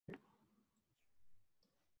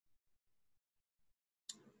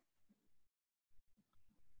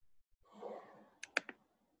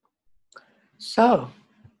So,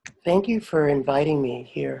 thank you for inviting me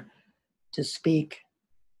here to speak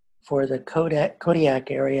for the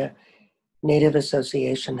Kodiak Area Native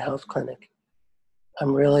Association Health Clinic.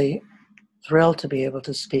 I'm really thrilled to be able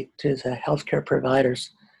to speak to the healthcare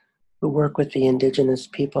providers who work with the indigenous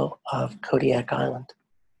people of Kodiak Island.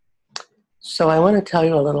 So I want to tell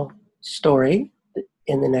you a little story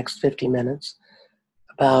in the next 50 minutes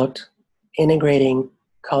about integrating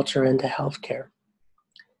culture into healthcare.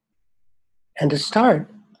 And to start,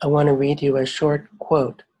 I want to read you a short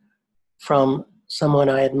quote from someone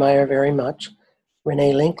I admire very much,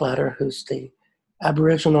 Renee Linklater, who's the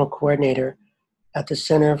Aboriginal coordinator at the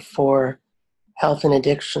Center for Health and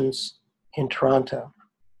Addictions in Toronto.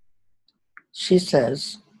 She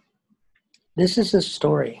says, "This is a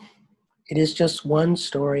story. It is just one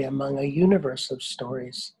story among a universe of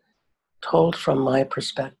stories told from my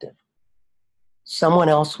perspective. Someone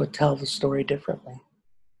else would tell the story differently.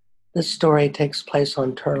 This story takes place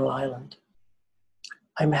on Turtle Island.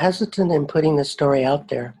 I'm hesitant in putting the story out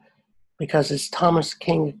there because, as Thomas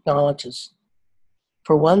King acknowledges,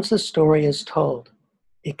 for once a story is told,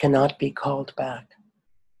 it cannot be called back.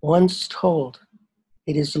 Once told,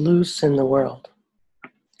 it is loose in the world."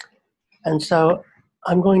 And so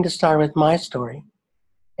I'm going to start with my story.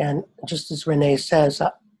 And just as Renee says,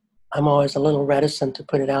 I'm always a little reticent to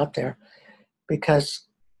put it out there because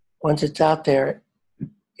once it's out there,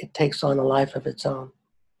 it takes on a life of its own.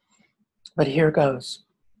 But here goes.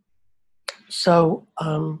 So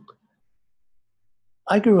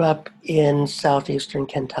I grew up in southeastern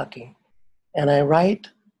Kentucky, and I write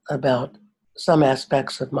about some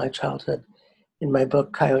aspects of my childhood in my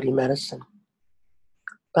book, Coyote Medicine.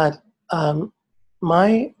 But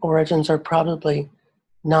my origins are probably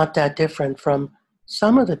not that different from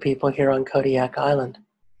some of the people here on Kodiak Island.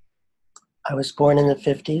 I was born in the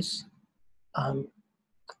 50s.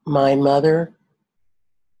 My mother,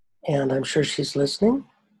 and I'm sure she's listening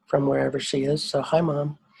from wherever she is, so hi,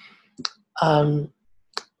 Mom.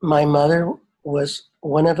 My mother was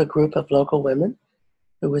one of a group of local women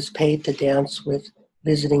who was paid to dance with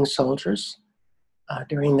visiting soldiers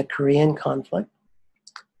during the Korean conflict.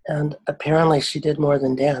 And apparently she did more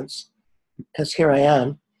than dance, because here I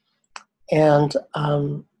am. And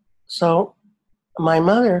so my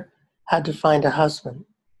mother had to find a husband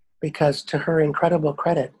because, to her incredible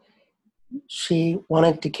credit, she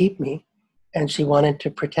wanted to keep me and she wanted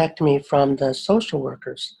to protect me from the social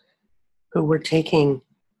workers who were taking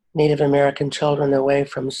Native American children away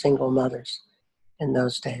from single mothers in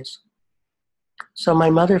those days. So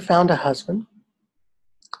my mother found a husband.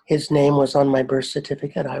 His name was on my birth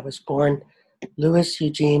certificate. I was born Lewis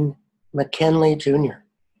Eugene McKinley Jr.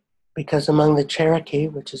 because among the Cherokee,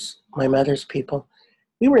 which is my mother's people,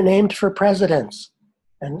 we were named for presidents,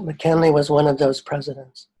 and McKinley was one of those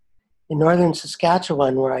presidents. In northern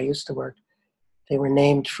Saskatchewan, where I used to work, they were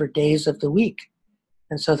named for days of the week,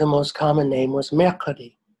 and so the most common name was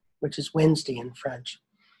Mercredi, which is Wednesday in French.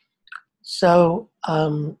 So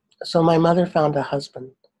my mother found a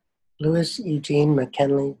husband, Lewis Eugene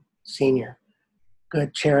McKinley Sr.,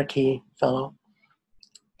 good Cherokee fellow,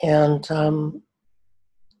 and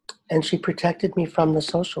she protected me from the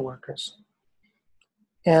social workers.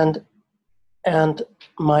 And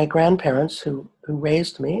my grandparents who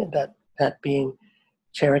raised me, that being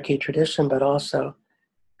Cherokee tradition, but also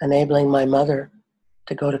enabling my mother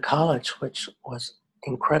to go to college, which was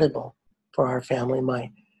incredible for our family.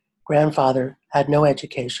 My grandfather had no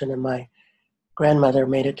education, and my grandmother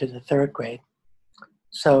made it to the 3rd grade.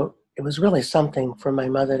 So it was really something for my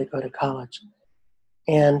mother to go to college.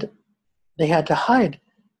 And they had to hide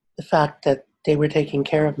the fact that they were taking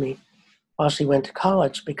care of me while she went to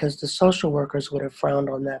college because the social workers would have frowned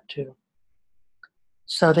on that too.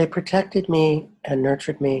 So they protected me and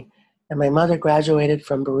nurtured me. And my mother graduated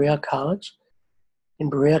from Berea College in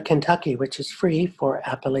Berea, Kentucky, which is free for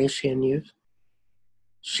Appalachian youth.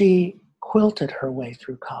 She quilted her way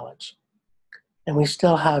through college. And we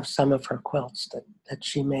still have some of her quilts that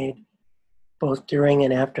she made both during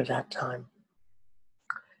and after that time.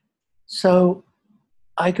 So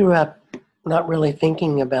I grew up not really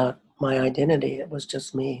thinking about my identity. It was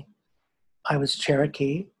just me. I was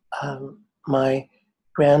Cherokee. My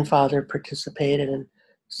grandfather participated in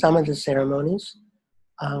some of the ceremonies.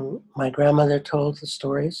 My grandmother told the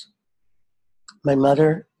stories. My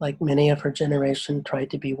mother, like many of her generation, tried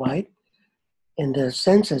to be white. In the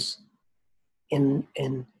census in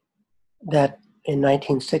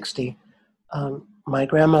 1960, my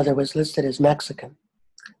grandmother was listed as Mexican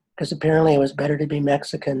because apparently it was better to be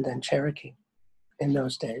Mexican than Cherokee in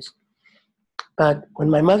those days. But when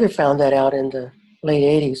my mother found that out in the late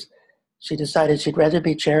 80s, she decided she'd rather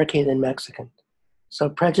be Cherokee than Mexican. So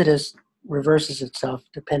prejudice reverses itself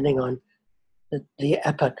depending on the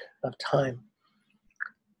epoch of time.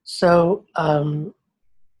 So,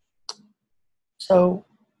 so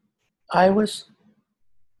I was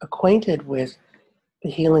acquainted with the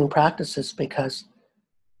healing practices because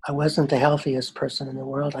I wasn't the healthiest person in the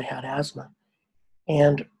world. I had asthma.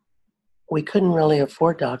 And we couldn't really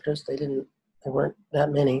afford doctors. There weren't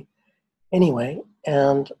that many anyway.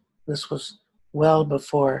 And this was well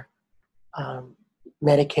before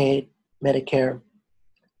Medicaid, Medicare.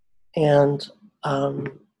 And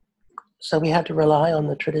so we had to rely on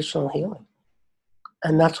the traditional healing.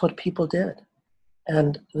 And that's what people did.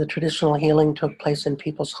 And the traditional healing took place in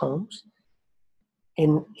people's homes.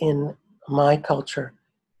 In my culture,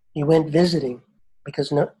 you went visiting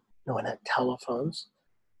because no one had telephones.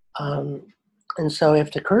 And so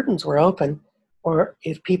if the curtains were open or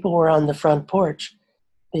if people were on the front porch,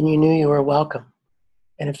 then you knew you were welcome.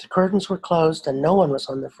 And if the curtains were closed and no one was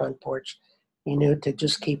on the front porch, you knew to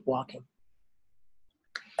just keep walking.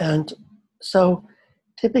 And so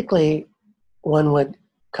typically one would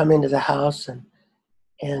come into the house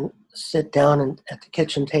and sit down at the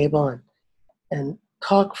kitchen table and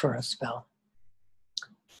talk for a spell.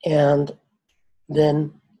 And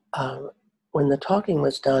then when the talking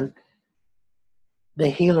was done, the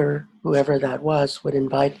healer, whoever that was, would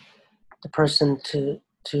invite the person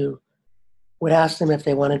would ask them if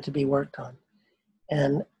they wanted to be worked on.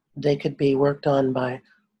 And they could be worked on by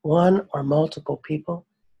one or multiple people.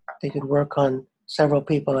 They could work on several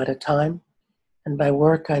people at a time. And by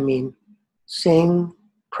work, I mean sing,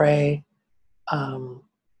 pray,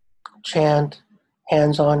 chant,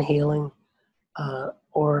 hands-on healing,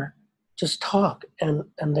 or just talk. And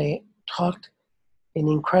they talked in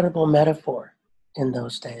incredible metaphor in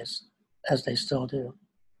those days, as they still do.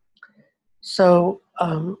 So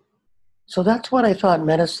that's what I thought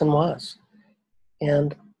medicine was.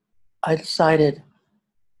 And I decided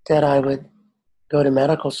that I would go to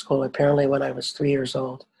medical school apparently when I was 3 years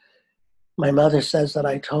old. My mother says that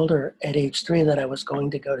I told her at age 3 that I was going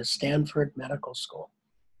to go to Stanford Medical School.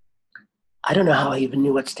 I don't know how I even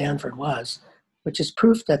knew what Stanford was, which is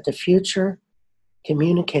proof that the future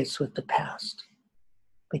communicates with the past.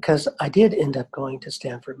 Because I did end up going to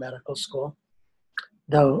Stanford Medical School,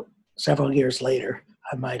 though several years later,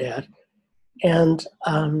 I might add. And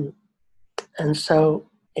so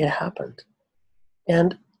it happened.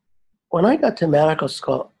 And when I got to medical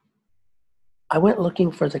school, I went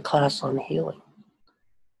looking for the class on healing.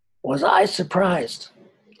 Was I surprised?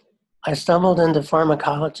 I stumbled into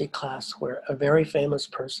pharmacology class where a very famous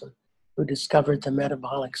person who discovered the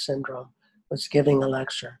metabolic syndrome was giving a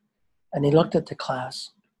lecture. And he looked at the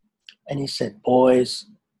class and he said, "Boys,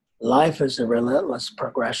 life is a relentless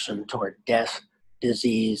progression toward death,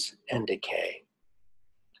 disease, and decay.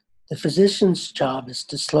 The physician's job is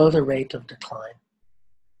to slow the rate of decline."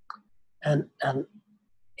 And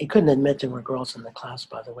he couldn't admit there were girls in the class,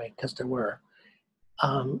 by the way, because there were.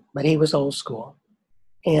 But he was old school.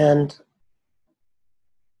 And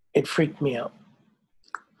it freaked me out.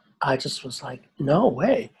 I just was like, no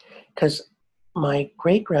way. Because my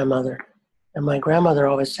great-grandmother and my grandmother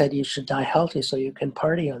always said you should die healthy so you can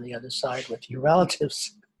party on the other side with your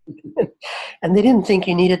relatives. And they didn't think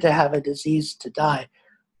you needed to have a disease to die,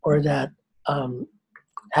 or that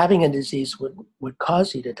having a disease would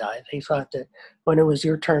cause you to die. They thought that when it was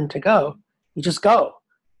your turn to go, you just go.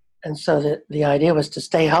 And so the idea was to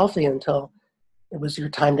stay healthy until it was your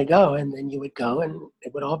time to go, and then you would go and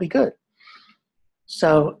it would all be good.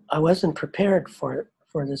 So I wasn't prepared for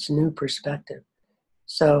this new perspective.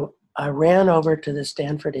 So I ran over to the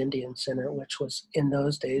Stanford Indian Center, which was in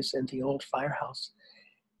those days in the old firehouse.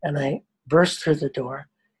 And I burst through the door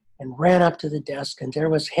and ran up to the desk, and there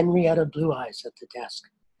was Henrietta Blue Eyes at the desk.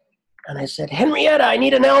 And I said, "Henrietta, I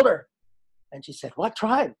need an elder." And she said, "What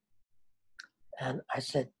tribe?" And I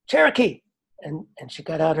said, "Cherokee." And she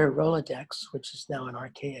got out her Rolodex, which is now an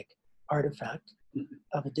archaic artifact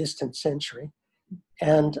of a distant century.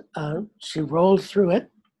 And she rolled through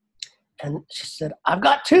it, and she said, "I've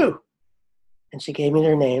got 2. And she gave me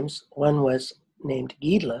their names. One was named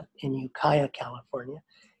Gidla in Ukiah, California,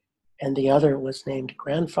 and the other was named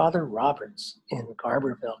Grandfather Roberts in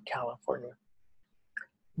Garberville, California.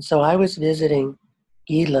 And so I was visiting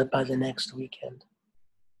Gidla by the next weekend.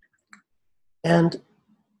 And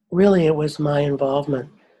really it was my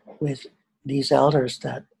involvement with these elders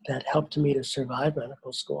that helped me to survive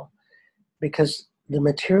medical school, because the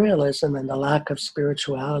materialism and the lack of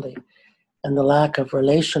spirituality and the lack of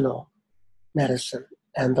relational medicine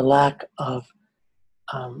and the lack of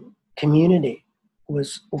community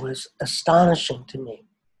was astonishing to me.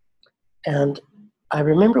 And I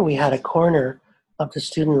remember we had a corner of the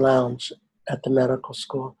student lounge at the medical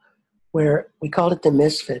school where we called it the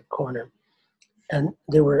Misfit Corner. And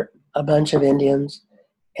there were a bunch of Indians,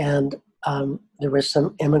 and there were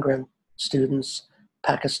some immigrant students,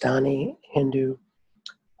 Pakistani, Hindu,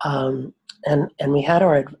 and we had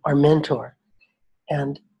our mentor.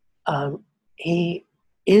 And he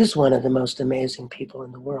is one of the most amazing people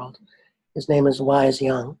in the world. His name is Wise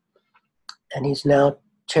Young, and he's now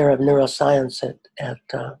chair of neuroscience at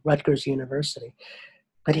Rutgers University.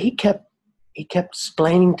 But he kept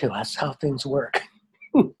explaining to us how things work.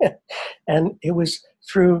 And it was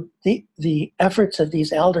through the efforts of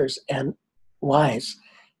these elders and Wise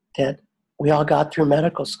that we all got through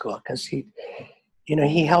medical school, because he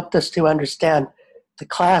helped us to understand the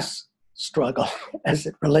class struggle as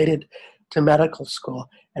it related to medical school,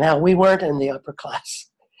 and how we weren't in the upper class,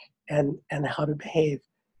 and how to behave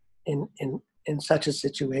in such a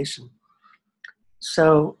situation.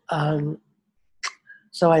 So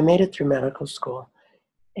so I made it through medical school,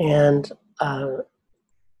 and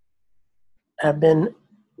have been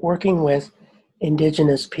working with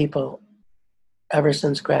indigenous people ever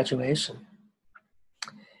since graduation.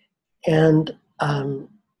 And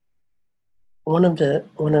one of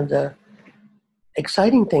the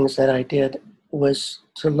exciting things that I did was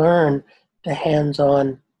to learn the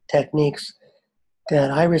hands-on techniques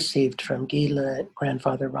that I received from Gila and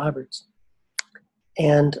Grandfather Roberts.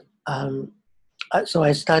 And so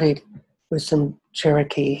I studied with some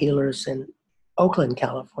Cherokee healers in Oakland,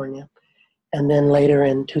 California, and then later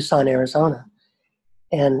in Tucson, Arizona,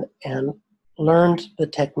 and learned the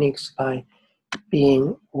techniques by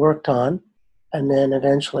being worked on, and then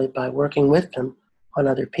eventually by working with them on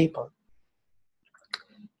other people.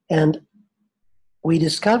 And we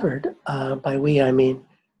discovered, by we I mean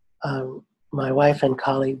my wife and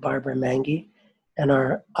colleague Barbara Mangi, and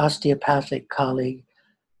our osteopathic colleague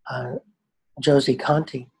Josie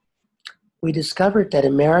Conti, we discovered that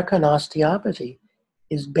American osteopathy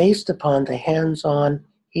is based upon the hands-on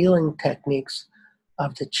healing techniques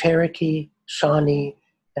of the Cherokee, Shawnee,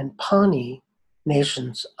 and Pawnee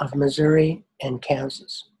nations of Missouri and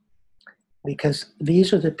Kansas, because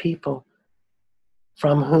these are the people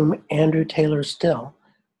from whom Andrew Taylor Still,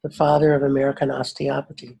 the father of American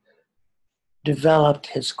osteopathy, developed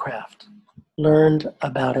his craft, learned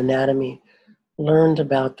about anatomy, learned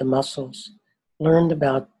about the muscles, learned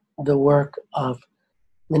about the work of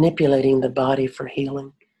manipulating the body for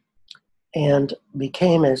healing, and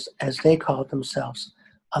became, as they called themselves,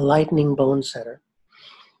 a lightning bone setter.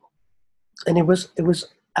 And it was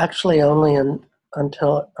actually only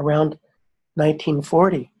until around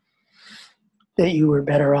 1940 that you were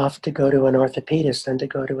better off to go to an orthopedist than to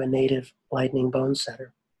go to a native lightning bone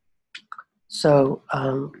setter. So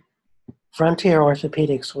frontier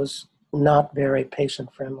orthopedics was not very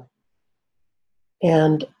patient friendly.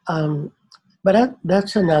 And but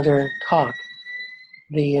that's another talk,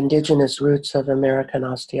 the indigenous roots of American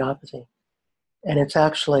osteopathy. And it's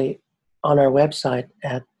actually on our website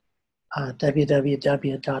at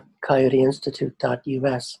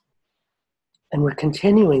www.coyoteinstitute.us. And we're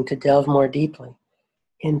continuing to delve more deeply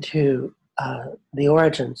into the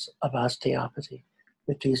origins of osteopathy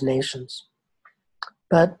with these nations.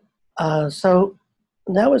 But so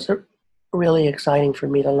that was really exciting for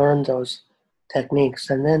me to learn those techniques.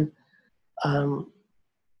 And then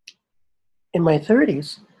in my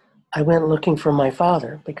 30s, I went looking for my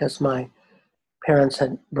father, because my parents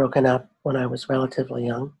had broken up when I was relatively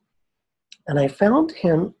young. And I found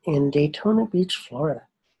him in Daytona Beach, Florida,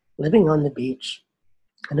 living on the beach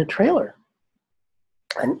in a trailer.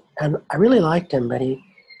 And I really liked him, but he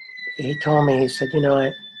told me, he said,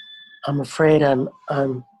 I'm afraid I'm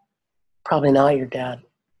probably not your dad,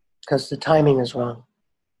 because the timing is wrong.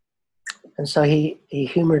 And so he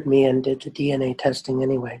humored me and did the DNA testing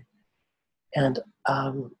anyway. And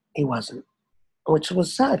he wasn't, which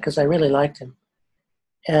was sad, because I really liked him.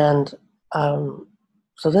 And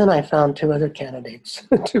so then I found two other candidates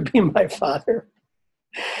to be my father.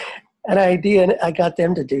 And I got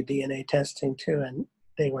them to do DNA testing too, and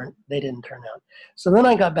they didn't turn out. So then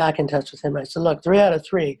I got back in touch with him. I said, look, 3 out of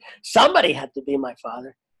 3, somebody had to be my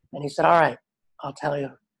father. And he said, all right, I'll tell you.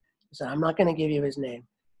 He said, I'm not going to give you his name,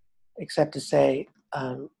 except to say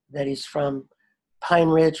that he's from Pine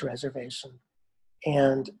Ridge Reservation,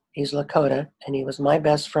 and he's Lakota, and he was my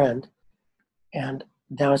best friend, and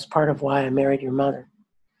that was part of why I married your mother.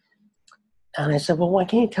 And I said, well, why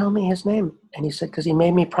can't you tell me his name? And he said, because he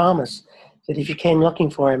made me promise that if you came looking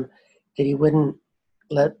for him,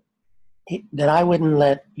 that I wouldn't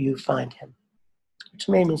let you find him, which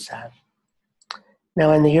made me sad.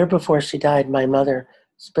 Now, in the year before she died, my mother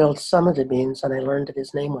spilled some of the beans, and I learned that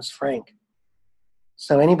his name was Frank.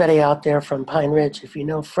 So anybody out there from Pine Ridge, if you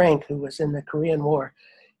know Frank, who was in the Korean War,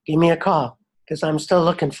 give me a call, because I'm still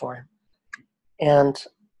looking for him. And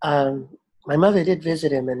my mother did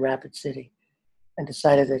visit him in Rapid City and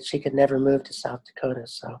decided that she could never move to South Dakota,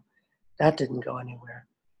 so that didn't go anywhere.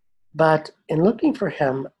 But in looking for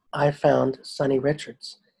him, I found Sonny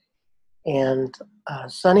Richards. And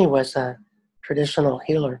Sonny was a traditional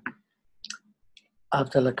healer of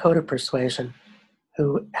the Lakota persuasion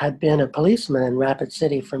who had been a policeman in Rapid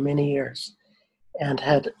City for many years and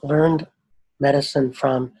had learned medicine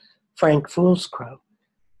from Frank Foolscrow,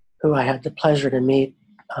 who I had the pleasure to meet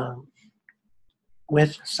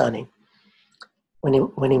with Sonny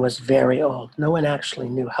when he was very old. No one actually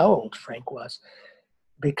knew how old Frank was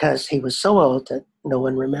because he was so old that no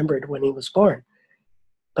one remembered when he was born.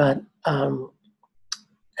 But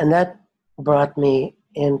and that brought me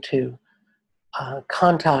into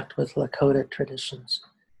contact with Lakota traditions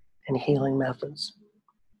and healing methods.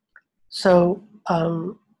 So,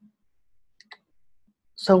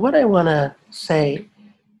 so what I want to say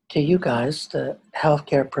to you guys, the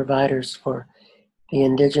healthcare providers for the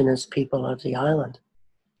indigenous people of the island,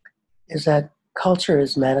 is that culture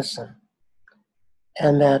is medicine,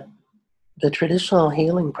 and that the traditional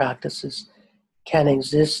healing practices can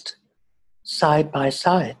exist side by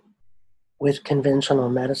side with conventional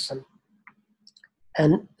medicine.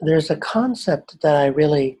 And there's a concept that I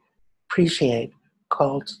really appreciate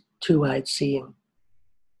called two-eyed seeing.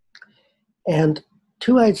 And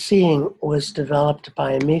two-eyed seeing was developed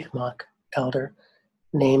by a Mi'kmaq elder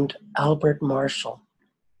named Albert Marshall.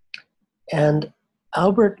 And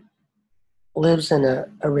Albert lives in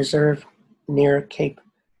a reserve near Cape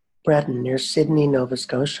Breton, near Sydney, Nova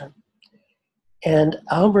Scotia. And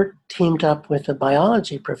Albert teamed up with a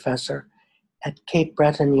biology professor at Cape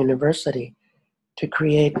Breton University to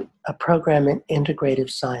create a program in integrative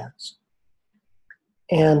science.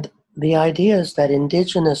 And the idea is that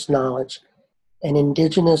indigenous knowledge and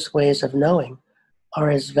indigenous ways of knowing are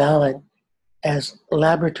as valid as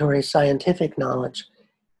laboratory scientific knowledge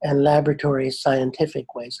and laboratory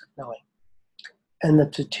scientific ways of knowing, and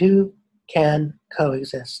that the two can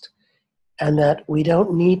coexist, and that we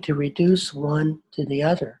don't need to reduce one to the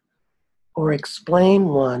other or explain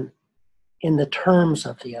one in the terms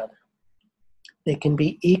of the other. They can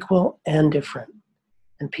be equal and different,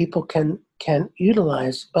 and people can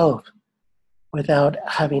utilize both without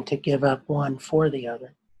having to give up one for the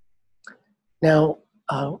other. Now,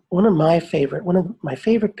 one of my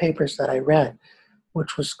favorite papers that I read,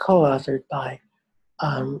 which was co-authored by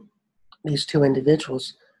these two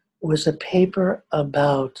individuals, was a paper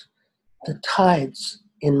about the tides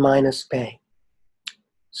in Minas Bay.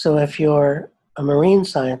 So if you're a marine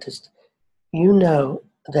scientist, you know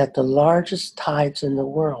that the largest tides in the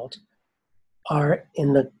world are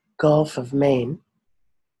in the Gulf of Maine,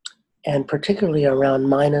 and particularly around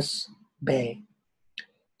Minas Bay.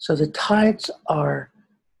 So the tides are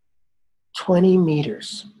 20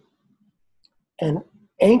 meters. And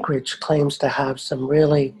Anchorage claims to have some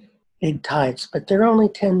really big tides, but they're only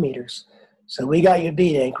 10 meters. So we got you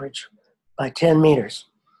beat, Anchorage, by 10 meters.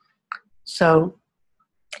 So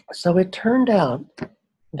it turned out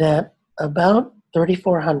that about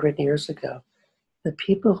 3,400 years ago, the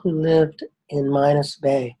people who lived in Minas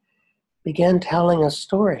Bay began telling a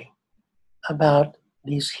story about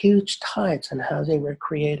these huge tides and how they were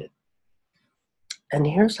created. And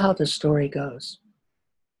here's how the story goes.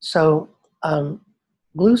 So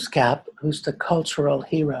Glooskap, who's the cultural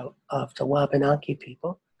hero of the Wabanaki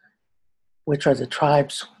people, which are the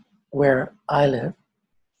tribes where I live,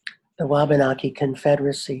 the Wabanaki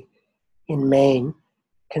Confederacy in Maine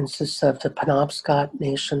consists of the Penobscot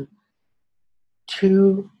Nation,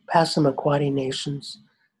 2 Passamaquoddy nations,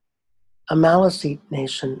 a Maliseet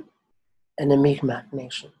Nation, and a Mi'kmaq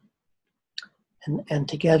Nation. And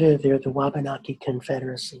together they're the Wabanaki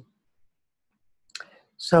Confederacy.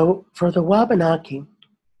 So for the Wabanaki,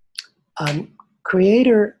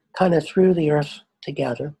 Creator kind of threw the earth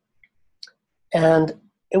together, and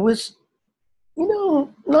it was,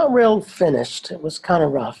 not real finished. It was kind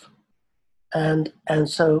of rough. And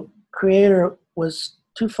so Creator was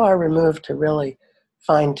too far removed to really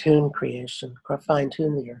fine-tune creation, or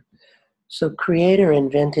fine-tune the earth. So Creator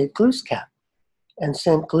invented Glooskap and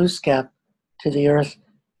sent Glooskap to the earth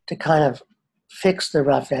to kind of fix the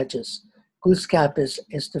rough edges. Glooskap is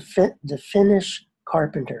the Finnish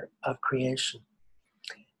carpenter of creation.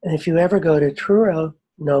 And if you ever go to Truro,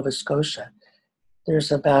 Nova Scotia,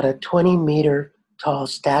 there's about a 20-meter tall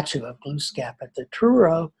statue of Glooskap at the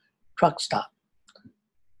Truro truck stop,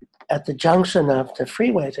 at the junction of the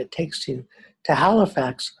freeway that takes you to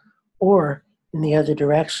Halifax or in the other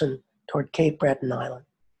direction toward Cape Breton Island.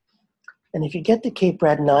 And if you get to Cape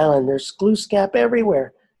Breton Island, there's gluescap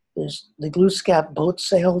everywhere. There's the gluescap boat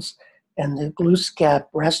sales and the gluescap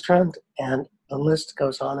restaurant, and the list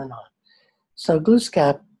goes on and on. So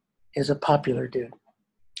gluescap is a popular dude.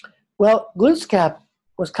 Well, gluescap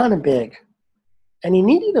was kind of big, and he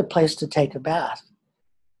needed a place to take a bath.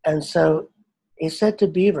 And so he said to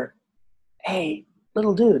Beaver, "Hey,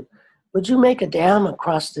 little dude, would you make a dam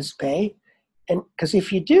across this bay? And because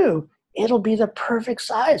if you do, it'll be the perfect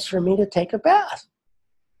size for me to take a bath."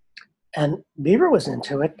 And Beaver was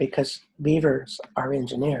into it because beavers are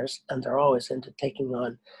engineers and they're always into taking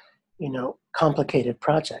on, complicated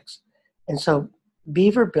projects. And so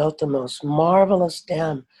Beaver built the most marvelous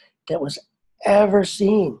dam that was ever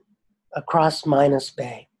seen across Minas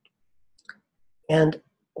Bay. And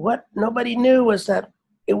what nobody knew was that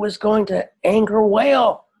it was going to anger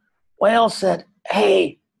Whale. Whale said,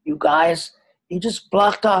 "Hey, you guys, you just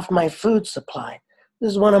blocked off my food supply.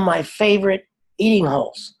 This is one of my favorite eating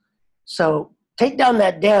holes. So take down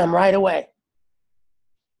that dam right away."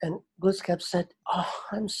 And Gluescap said, "Oh,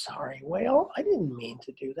 I'm sorry, Whale. I didn't mean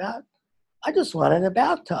to do that. I just wanted a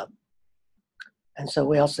bathtub." And so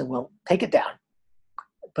Whale said, "Well, take it down."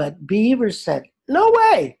 But Beaver said, "No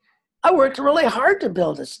way. I worked really hard to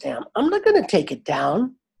build this dam. I'm not going to take it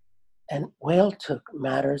down." And Whale took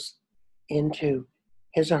matters into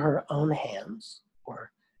his or her own hands,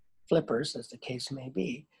 or flippers, as the case may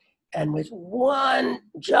be. And with one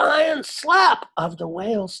giant slap of the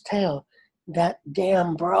whale's tail, that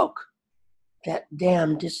dam broke. That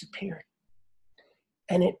dam disappeared.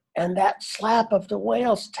 And that slap of the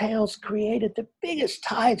whale's tails created the biggest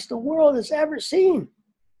tides the world has ever seen.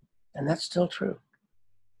 And that's still true.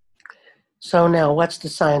 So now, what's the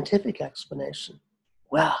scientific explanation?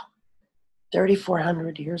 Well,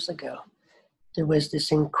 3,400 years ago, there was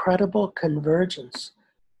this incredible convergence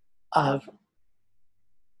of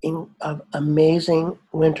amazing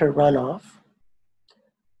winter runoff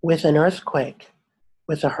with an earthquake,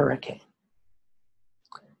 with a hurricane.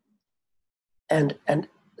 And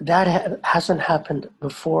that hasn't happened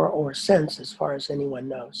before or since, as far as anyone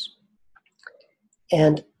knows.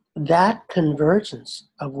 And that convergence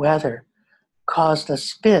of weather caused a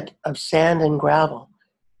spit of sand and gravel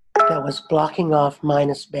that was blocking off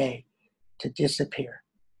Minas Bay to disappear.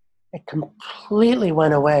 It completely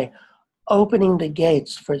went away, opening the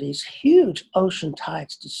gates for these huge ocean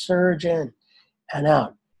tides to surge in and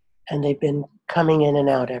out. And they've been coming in and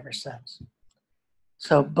out ever since.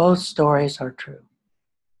 So both stories are true.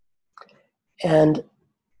 And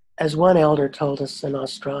as one elder told us in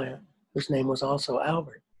Australia, whose name was also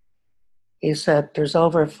Albert, he said there's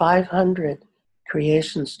over 500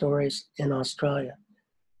 creation stories in Australia.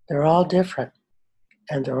 They're all different,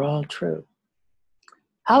 and they're all true.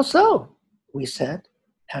 "How so?" we said,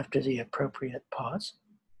 after the appropriate pause.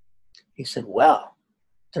 He said, "Well,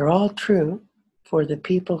 they're all true for the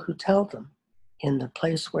people who tell them in the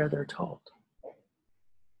place where they're told."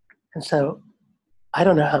 And so I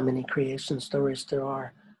don't know how many creation stories there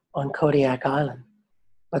are on Kodiak Island,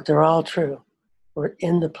 but they're all true. We're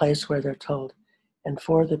in the place where they're told and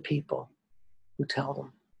for the people who tell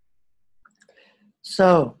them.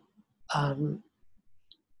 So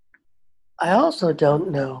I also don't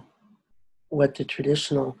know what the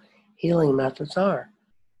traditional healing methods are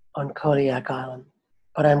on Kodiak Island,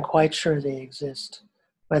 but I'm quite sure they exist,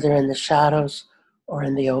 whether in the shadows or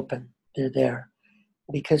in the open, they're there.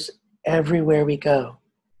 Because everywhere we go,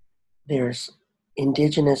 there's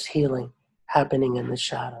indigenous healing happening in the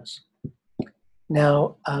shadows.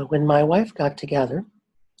 Now, when my wife got together,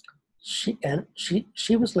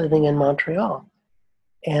 she was living in Montreal,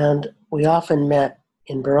 and we often met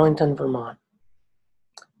in Burlington, Vermont.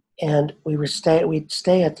 And we'd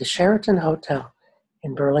stay at the Sheraton Hotel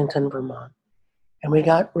in Burlington, Vermont. And we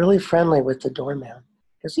got really friendly with the doorman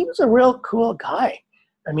because he was a real cool guy.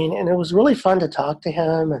 I mean, and it was really fun to talk to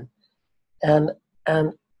him. And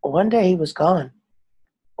one day he was gone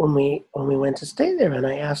when we went to stay there. And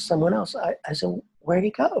I asked someone else, I said, "Where'd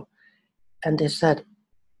he go?" And they said,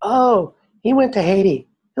 "Oh, he went to Haiti.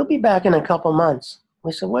 He'll be back in a couple months."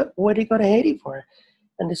 We said, "What did he go to Haiti for?"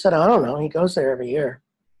 And they said, "I don't know. He goes there every year."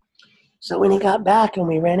 So when he got back and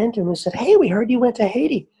we ran into him, we said, "Hey, we heard you went to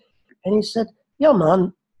Haiti." And he said, "Yeah,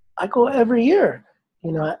 Mom, I go every year."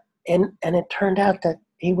 And it turned out that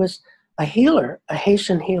he was a healer, a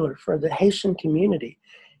Haitian healer for the Haitian community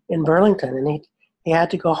in Burlington. And he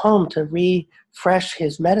had to go home to refresh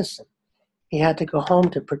his medicine. He had to go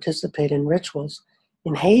home to participate in rituals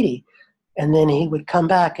in Haiti. And then he would come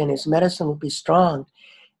back and his medicine would be strong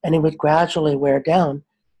and it would gradually wear down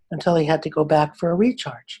until he had to go back for a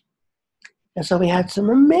recharge. And so we had some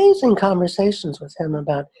amazing conversations with him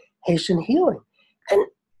about Haitian healing. And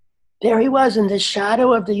there he was in the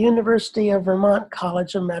shadow of the University of Vermont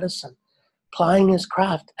College of Medicine, plying his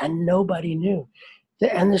craft, and nobody knew.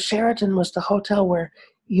 And the Sheraton was the hotel where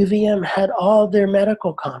UVM had all their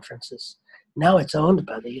medical conferences. Now it's owned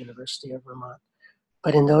by the University of Vermont.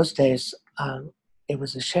 But in those days, it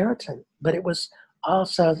was a Sheraton, but it was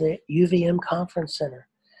also the UVM Conference Center.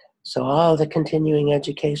 So all the continuing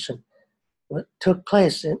education took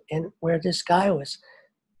place in where this guy was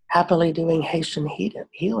happily doing Haitian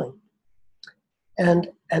healing. And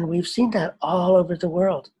we've seen that all over the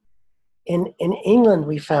world. In England,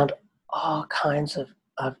 we found all kinds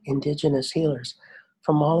of indigenous healers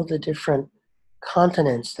from all of the different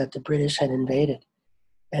continents that the British had invaded.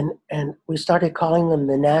 And we started calling them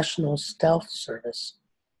the National Stealth Service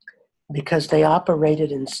because they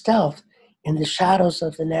operated in stealth in the shadows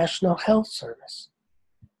of the National Health Service.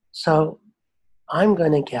 So I'm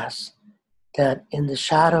going to guess that in the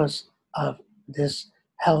shadows of this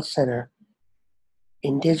health center,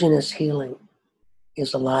 indigenous healing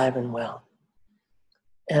is alive and well,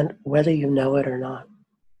 and whether you know it or not.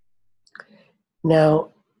 Now,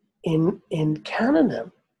 in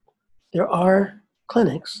Canada, there are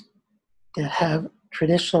clinics that have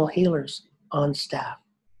traditional healers on staff,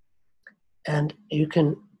 and you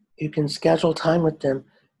can schedule time with them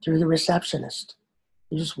through the receptionist.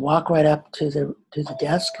 You just walk right up to the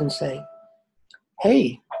desk and say,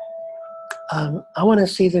 "Hey, I want to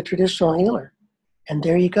see the traditional healer," and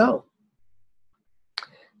there you go.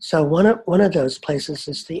 So one of those places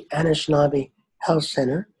is the Anishinaabe Health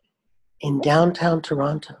Center in downtown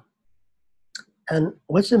Toronto. And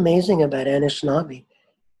what's amazing about Anishinaabe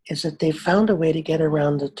is that they found a way to get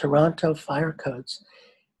around the Toronto fire codes,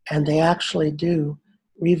 and they actually do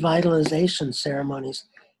revitalization ceremonies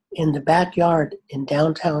in the backyard in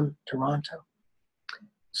downtown Toronto.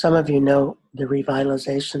 Some of you know the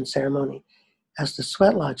revitalization ceremony as the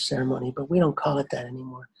Sweat Lodge ceremony, but we don't call it that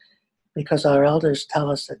anymore because our elders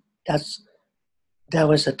tell us that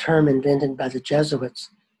was a term invented by the Jesuits,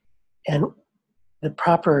 and the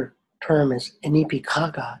proper term is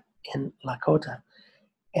Inipikaga in Lakota,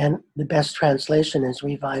 and the best translation is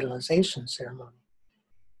revitalization ceremony.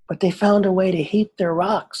 But they found a way to heat their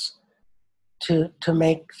rocks to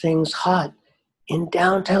make things hot in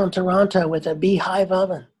downtown Toronto with a beehive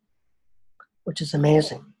oven, which is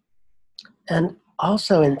amazing. And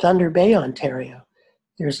also in Thunder Bay, Ontario,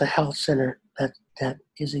 there's a health center that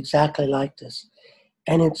is exactly like this.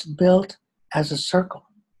 And it's built as a circle.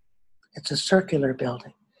 It's a circular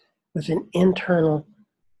building with an internal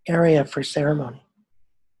area for ceremony.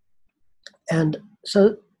 And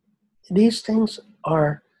so these things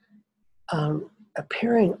are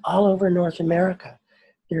appearing all over North America.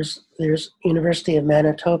 There's University of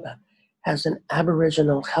Manitoba has an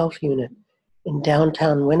Aboriginal health unit in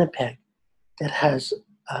downtown Winnipeg that has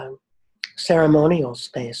ceremonial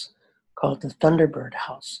space called the Thunderbird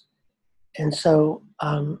House. And so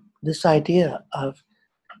this idea of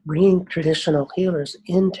bringing traditional healers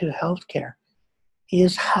into healthcare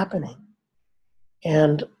is happening.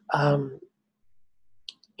 And, and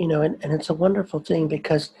it's a wonderful thing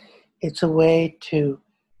because it's a way to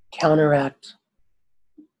counteract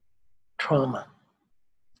trauma.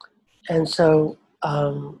 And so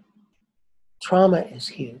trauma is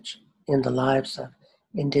huge in the lives of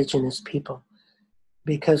indigenous people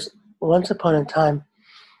because once upon a time,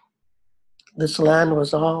 this land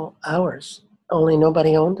was all ours, only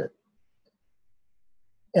nobody owned it.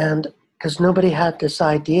 And because nobody had this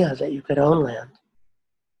idea that you could own land.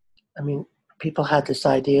 I mean, people had this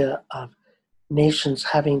idea of nations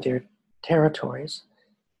having their territories,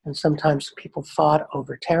 and sometimes people fought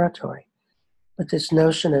over territory. But this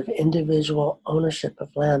notion of individual ownership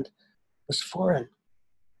of land was foreign.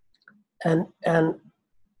 And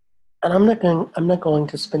I'm not going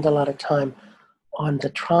to spend a lot of time on the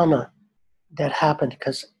trauma that happened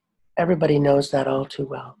because everybody knows that all too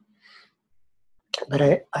well. But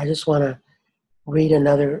I just want to read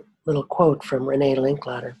another little quote from Renee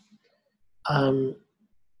Linklater, who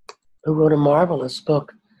wrote a marvelous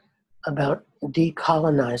book about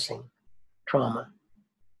decolonizing trauma.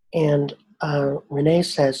 And Renee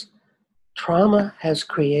says, trauma has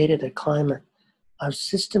created a climate of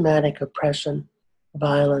systematic oppression,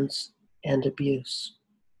 violence, and abuse.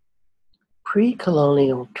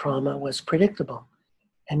 Pre-colonial trauma was predictable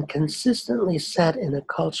and consistently set in a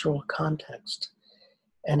cultural context,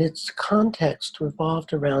 and its context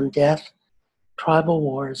revolved around death, tribal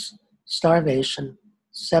wars, starvation,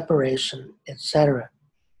 separation, etc.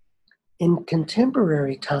 In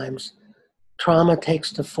contemporary times, trauma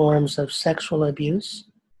takes the forms of sexual abuse,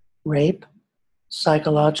 rape,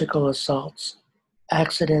 psychological assaults,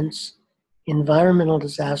 accidents, environmental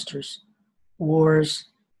disasters, wars,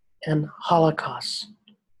 and holocausts.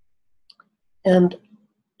 And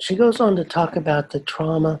she goes on to talk about the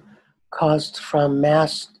trauma caused from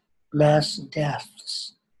mass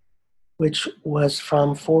deaths, which was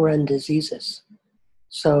from foreign diseases.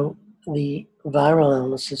 So the viral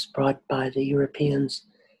illnesses brought by the Europeans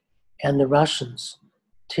and the Russians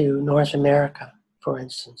to North America, for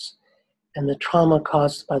instance, and the trauma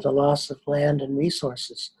caused by the loss of land and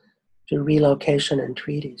resources through relocation and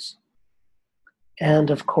treaties. And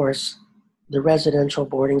of course, the residential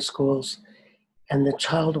boarding schools and the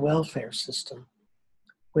child welfare system,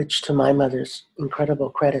 which to my mother's incredible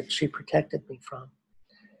credit, she protected me from.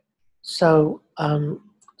 So,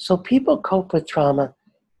 so people cope with trauma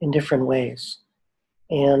in different ways.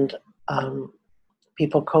 And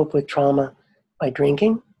people cope with trauma by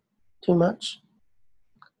drinking too much.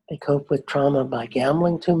 They cope with trauma by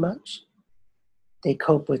gambling too much. They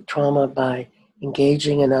cope with trauma by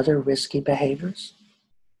engaging in other risky behaviors.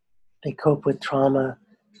 They cope with trauma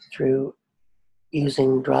through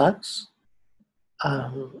using drugs.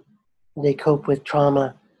 They cope with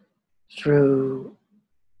trauma through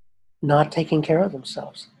not taking care of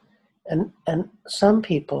themselves. And some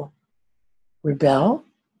people rebel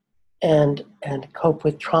and cope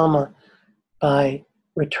with trauma by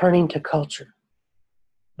returning to culture,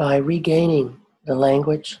 by regaining the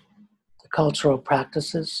language, the cultural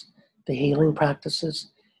practices, the healing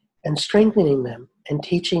practices, and strengthening them and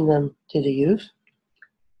teaching them to the youth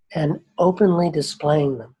and openly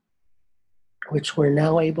displaying them, which we're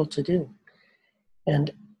now able to do.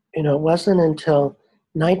 And, it wasn't until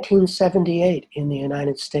 1978 in the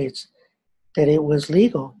United States that it was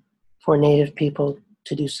legal for Native people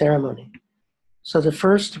to do ceremony. So the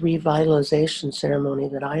first revitalization ceremony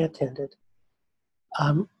that I attended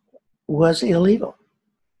was illegal.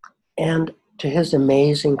 And to his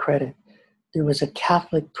amazing credit, there was a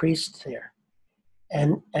Catholic priest there.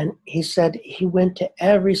 And he said he went to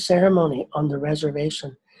every ceremony on the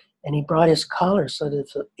reservation, and he brought his collar so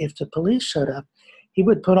that if the police showed up, he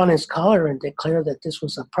would put on his collar and declare that this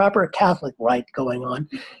was a proper Catholic rite going on,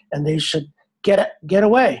 and they should get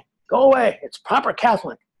away, go away. It's proper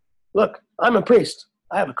Catholic. Look, I'm a priest.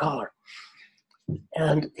 I have a collar.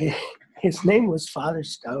 And his name was Father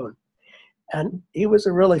Stone. And he was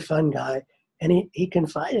a really fun guy. And he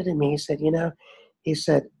confided in me. He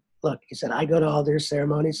said, I go to all their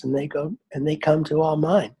ceremonies and they come to all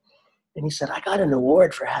mine. And he said, I got an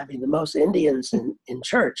award for having the most Indians in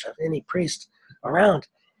church of any priest around.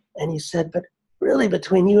 And he said, but really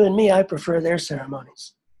between you and me, I prefer their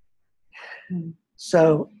ceremonies. Mm.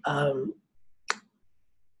 So,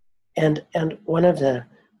 and one of the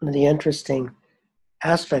interesting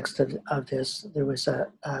aspects of this, there was a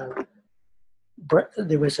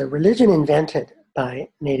religion invented by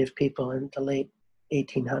Native people in the late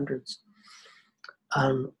 1800s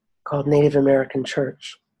called Native American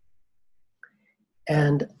Church.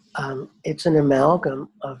 And it's an amalgam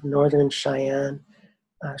of Northern Cheyenne,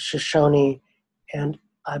 Shoshone, and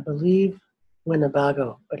I believe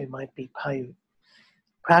Winnebago, but it might be Paiute,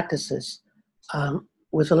 practices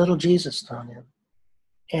with a little Jesus thrown in.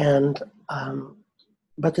 And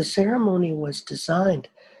but the ceremony was designed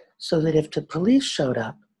so that if the police showed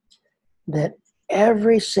up, that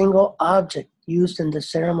every single object used in the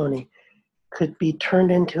ceremony could be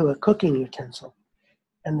turned into a cooking utensil.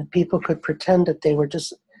 And the people could pretend that they were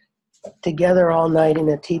just together all night in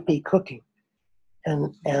a teepee cooking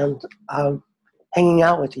and hanging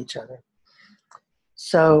out with each other.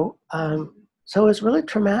 So so it's really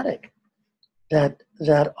traumatic that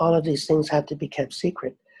all of these things had to be kept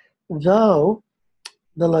secret. Though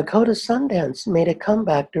the Lakota Sundance made a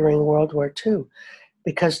comeback during World War II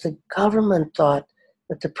because the government thought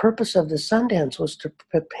that the purpose of the Sundance was to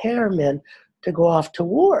prepare men to go off to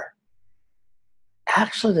war.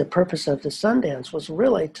 Actually, the purpose of the Sundance was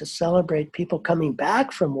really to celebrate people coming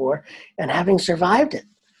back from war and having survived it.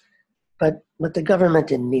 But the government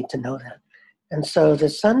didn't need to know that. And so the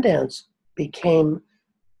Sundance became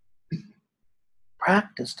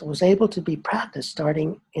practiced, was able to be practiced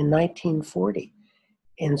starting in 1940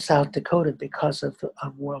 in South Dakota because of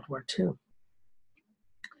World War II.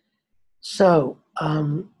 So,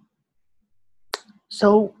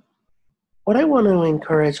 so what I want to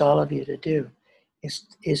encourage all of you to do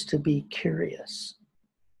is to be curious.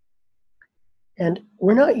 And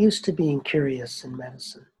we're not used to being curious in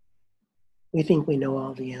medicine. We think we know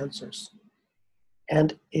all the answers.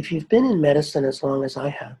 And if you've been in medicine as long as I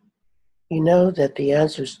have, you know that the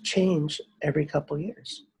answers change every couple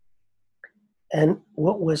years. And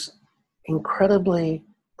what was incredibly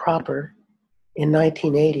proper in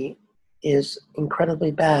 1980 is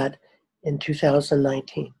incredibly bad in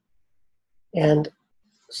 2019. And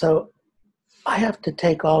so I have to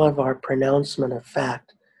take all of our pronouncement of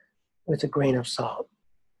fact with a grain of salt.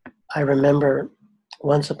 I remember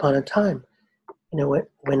once upon a time,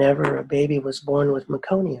 whenever a baby was born with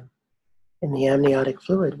meconium in the amniotic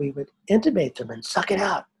fluid, we would intubate them and suck it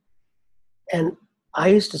out. And I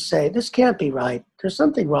used to say, this can't be right. There's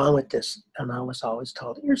something wrong with this. And I was always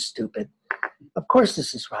told, you're stupid. Of course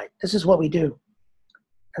this is right. This is what we do.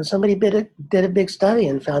 And somebody did a big study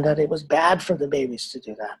and found out it was bad for the babies to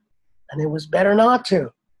do that. And it was better not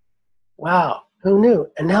to. Wow, who knew?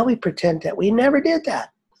 And now we pretend that we never did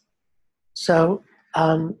that. So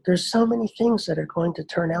there's so many things that are going to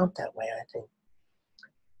turn out that way, I think.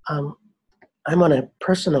 I'm on a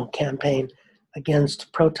personal campaign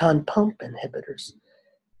against proton pump inhibitors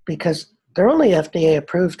because they're only FDA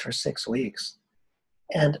approved for 6 weeks.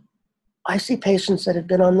 And I see patients that have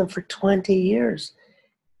been on them for 20 years.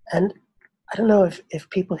 And I don't know if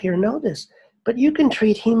people here know this, but you can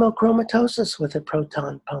treat hemochromatosis with a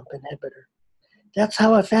proton pump inhibitor. That's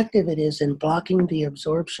how effective it is in blocking the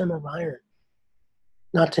absorption of iron.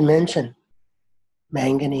 Not to mention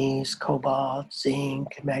manganese, cobalt,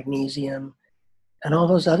 zinc, magnesium, and all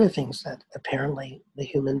those other things that apparently the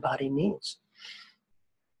human body needs.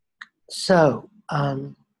 So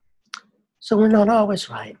we're not always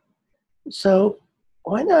right. So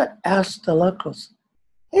why not ask the locals,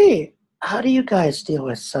 hey, how do you guys deal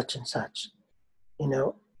with such and such?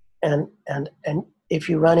 And if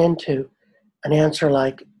you run into an answer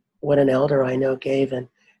like what an elder I know gave at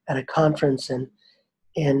a conference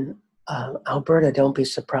in Alberta, don't be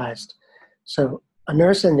surprised. So a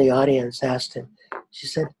nurse in the audience asked him, she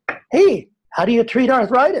said, hey, how do you treat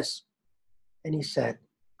arthritis? And he said,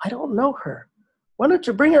 I don't know her. Why don't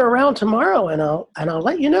you bring her around tomorrow and I'll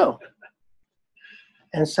let you know.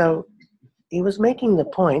 And so he was making the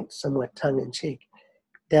point, somewhat tongue-in-cheek,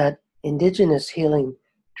 that indigenous healing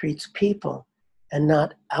treats people and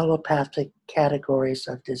not allopathic categories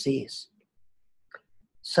of disease.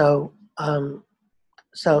 So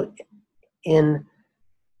in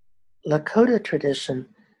Lakota tradition,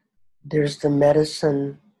 there's the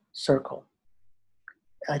medicine circle.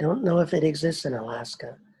 I don't know if it exists in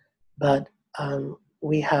Alaska, but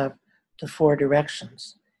we have the 4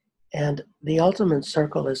 directions. And the ultimate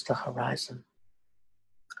circle is the horizon.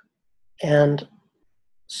 And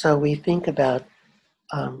so we think about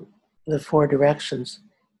the 4 directions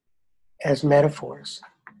as metaphors.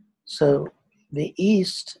 So the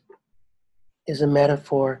east is a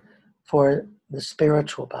metaphor for the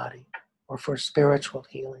spiritual body or for spiritual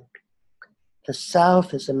healing. The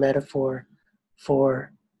south is a metaphor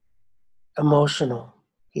for emotional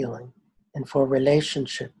healing and for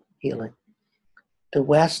relationship healing. The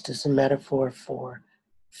west is a metaphor for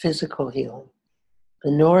physical healing.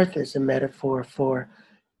 The north is a metaphor for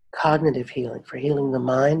cognitive healing, for healing the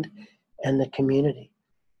mind and the community.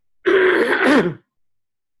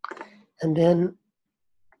 And then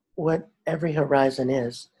what every horizon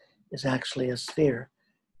is actually a sphere.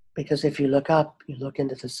 Because if you look up, you look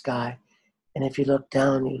into the sky. And if you look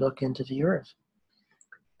down, you look into the earth.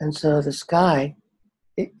 And so the sky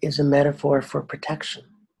is a metaphor for protection,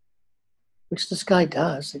 which the sky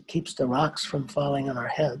does. It keeps the rocks from falling on our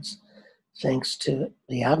heads, thanks to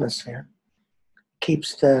the atmosphere. It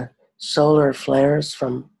keeps the solar flares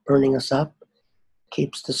from burning us up,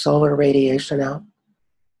 keeps the solar radiation out.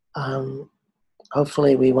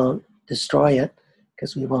 Hopefully we won't destroy it,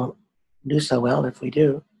 because we won't do so well if we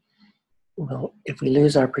do. Well, if we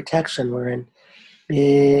lose our protection, we're in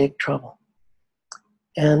big trouble.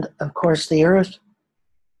 And of course, the earth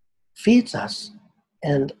feeds us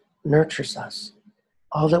and nurtures us.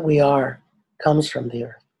 All that we are comes from the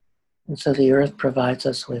earth. And so the earth provides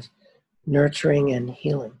us with nurturing and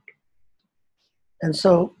healing. And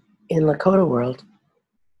so in Lakota world,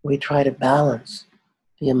 we try to balance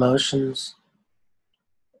the emotions,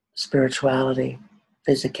 spirituality,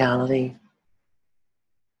 physicality,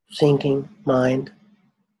 thinking, mind,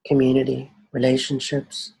 community,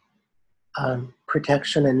 relationships,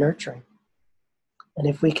 protection and nurturing. And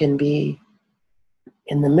if we can be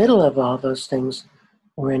in the middle of all those things,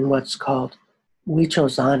 we're in what's called Wicho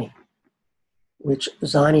Zani, which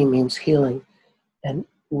Zani means healing, and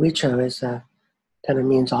Wicho is kind of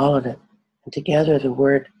means all of it. And together the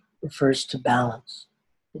word refers to balance,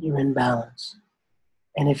 that you're in balance.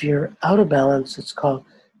 And if you're out of balance, it's called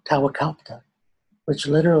Tawakalpta, which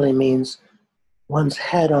literally means one's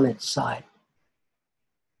head on its side.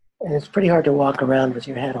 And it's pretty hard to walk around with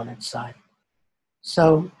your head on its side.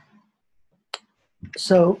 So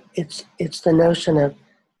So it's the notion of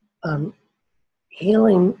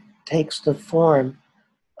healing takes the form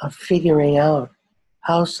of figuring out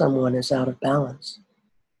how someone is out of balance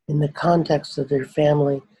in the context of their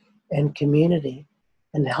family and community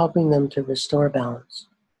and helping them to restore balance.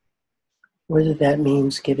 Whether that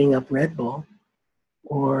means giving up Red Bull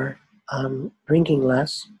or drinking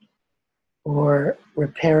less or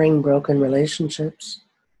repairing broken relationships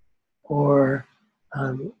or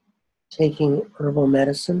taking herbal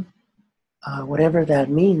medicine, whatever that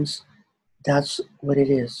means, that's what it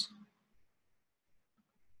is.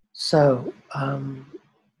 So,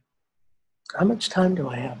 how much time do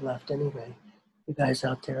I have left anyway? You guys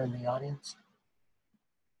out there in the audience?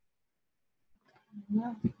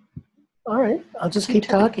 No. All right, I'll just keep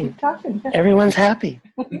talking. Keep talking. Everyone's happy.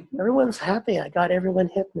 Everyone's happy. I got everyone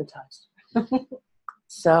hypnotized.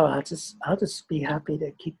 So I'll just be happy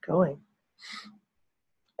to keep going.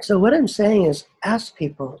 So what I'm saying is, ask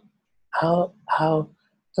people how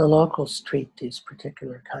the locals treat these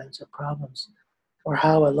particular kinds of problems, or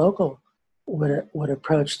how a local would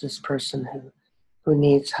approach this person who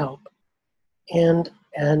needs help, and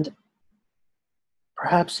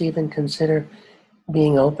perhaps even consider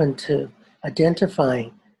being open to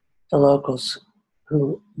identifying the locals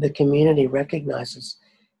who the community recognizes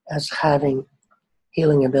as having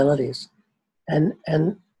healing abilities, and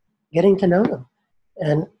getting to know them,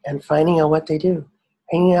 and finding out what they do,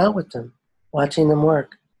 hanging out with them, watching them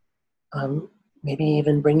work, maybe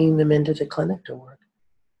even bringing them into the clinic to work,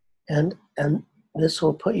 and this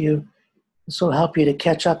will help you to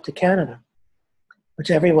catch up to Canada, which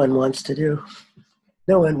everyone wants to do.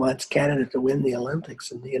 No one wants Canada to win the Olympics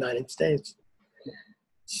in the United States.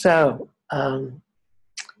 So,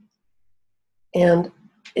 and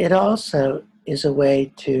it also is a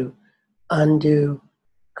way to undo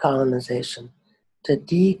colonization, to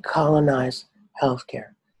decolonize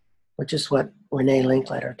healthcare, which is what Renee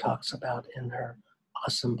Linkletter talks about in her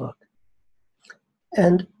awesome book.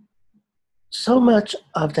 And so much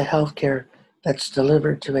of the healthcare that's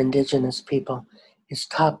delivered to Indigenous people is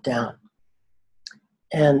top down.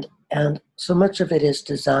 And so much of it is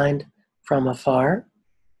designed from afar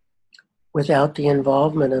without the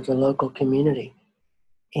involvement of the local community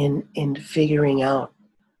in figuring out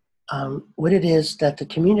what it is that the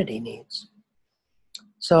community needs.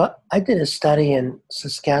 So I did a study in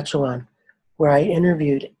Saskatchewan where I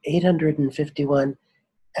interviewed 851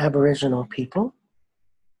 Aboriginal people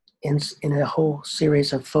in a whole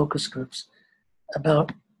series of focus groups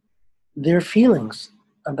about their feelings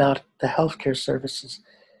about the healthcare services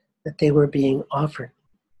that they were being offered.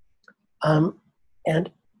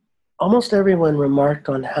 And almost everyone remarked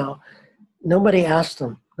on how nobody asked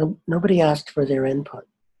them, nobody asked for their input.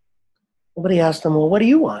 Nobody asked them, well, what do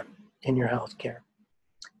you want in your healthcare?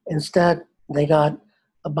 Instead, they got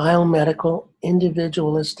a biomedical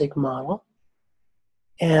individualistic model,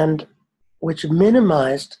 and which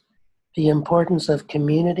minimized the importance of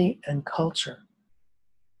community and culture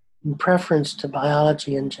in preference to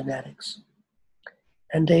biology and genetics.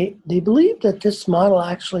 And they believed that this model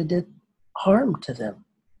actually did harm to them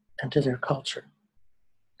and to their culture.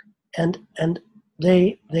 And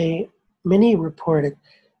many reported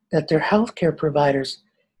that their healthcare providers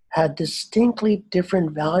had distinctly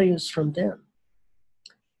different values from them,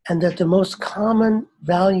 and that the most common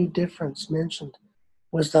value difference mentioned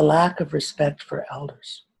was the lack of respect for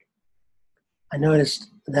elders. I noticed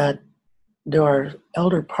that there are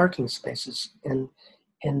elder parking spaces in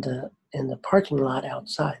the parking lot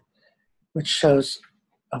outside, which shows,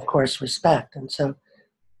 of course, respect. And so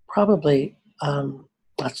probably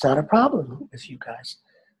that's not a problem with you guys,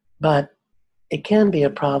 but it can be a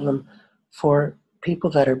problem for people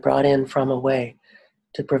that are brought in from away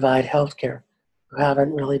to provide healthcare who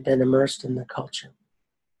haven't really been immersed in the culture.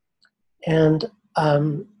 And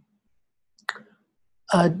a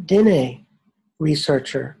Diné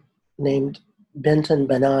researcher named Benton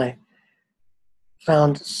Benai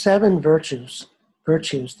found 7 virtues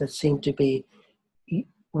that seem to be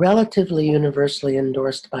relatively universally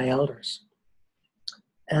endorsed by elders.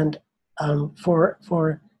 And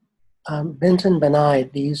for Benton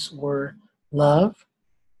Benai, these were love,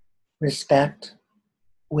 respect,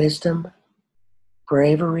 wisdom,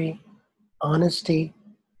 bravery, honesty,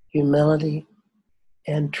 humility,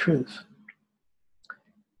 and truth.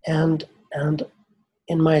 And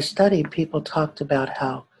in my study, people talked about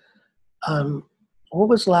how what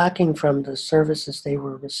was lacking from the services they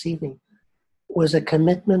were receiving was a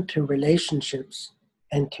commitment to relationships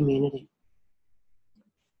and community.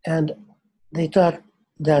 And they thought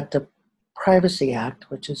that the Privacy Act,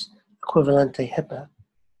 which is equivalent to HIPAA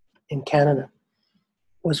in Canada,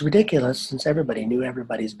 was ridiculous since everybody knew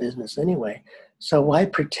everybody's business anyway. So why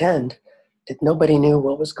pretend that nobody knew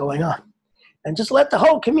what was going on? And just let the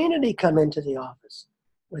whole community come into the office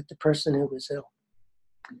with the person who was ill.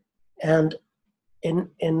 And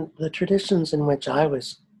in the traditions in which I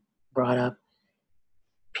was brought up,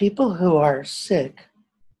 people who are sick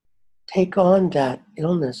take on that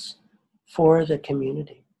illness for the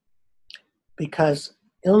community, because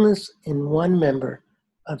illness in one member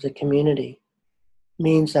of the community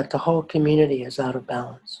means that the whole community is out of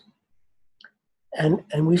balance.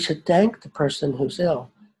 And we should thank the person who's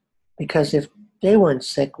ill, because if they weren't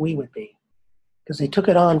sick, we would be, because they took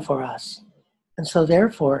it on for us. And so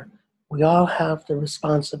therefore, we all have the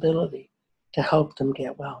responsibility to help them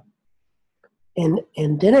get well. In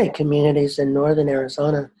Diné communities in northern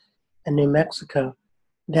Arizona and New Mexico,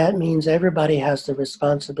 that means everybody has the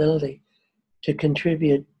responsibility to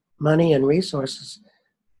contribute money and resources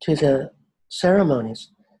to the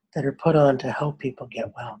ceremonies that are put on to help people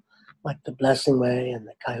get well, like the Blessing Way and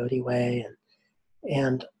the Coyote Way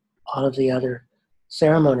and all of the other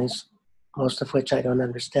ceremonies, most of which I don't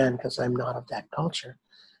understand because I'm not of that culture.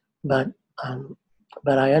 But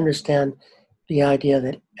I understand the idea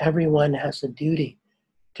that everyone has a duty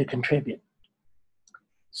to contribute.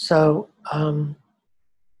 So,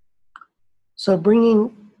 so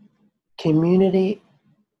bringing community,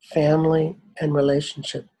 family, and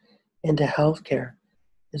relationship into healthcare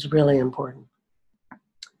is really important.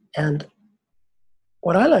 And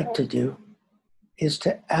what I like to do is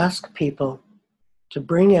to ask people to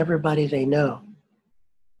bring everybody they know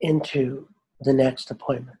into the next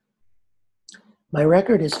appointment. My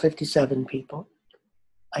record is 57 people.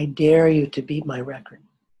 I dare you to beat my record.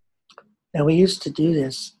 Now, we used to do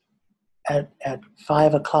this at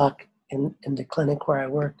 5 o'clock in the clinic where I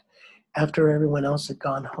worked after everyone else had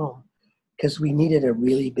gone home, because we needed a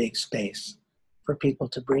really big space for people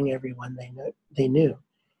to bring everyone they knew.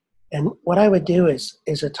 And what I would do is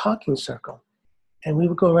a talking circle. And we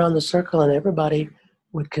would go around the circle and everybody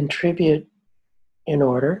would contribute in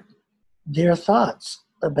order their thoughts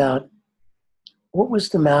about what was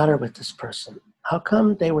the matter with this person? How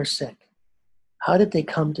come they were sick? How did they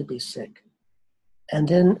come to be sick? And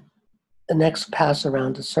then the next pass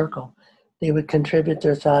around the circle, they would contribute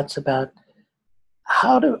their thoughts about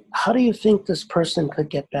how do you think this person could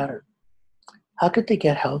get better? How could they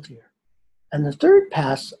get healthier? And the third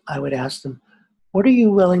pass, I would ask them, what are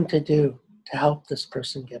you willing to do to help this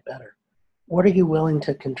person get better? What are you willing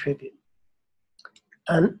to contribute?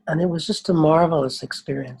 And it was just a marvelous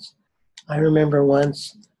experience. I remember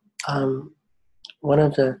once one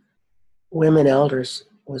of the women elders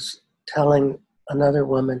was telling another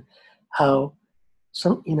woman how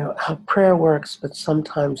how prayer works, but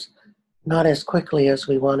sometimes not as quickly as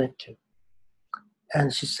we want it to.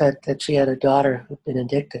 And she said that she had a daughter who'd been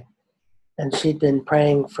addicted, and she'd been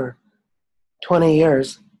praying for 20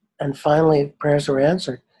 years, and finally prayers were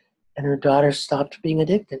answered, and her daughter stopped being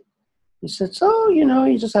addicted. He said, so,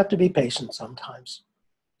 you just have to be patient sometimes.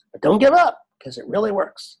 But don't give up, because it really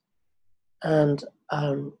works. And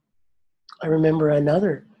I remember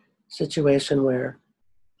another situation where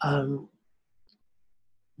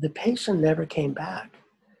the patient never came back,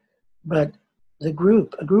 but a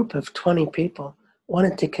group of 20 people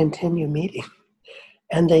wanted to continue meeting.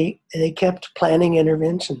 And they kept planning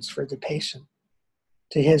interventions for the patient,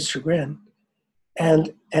 to his chagrin.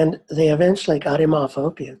 And they eventually got him off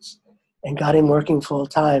opiates and got him working full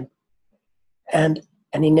time. And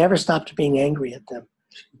he never stopped being angry at them,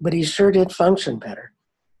 but he sure did function better.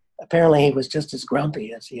 Apparently he was just as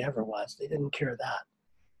grumpy as he ever was. They didn't cure that.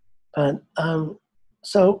 But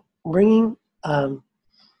so bringing the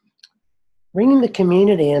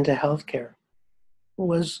community into healthcare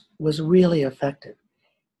was really effective.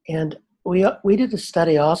 And we did a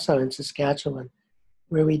study also in Saskatchewan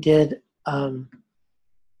where we did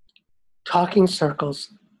talking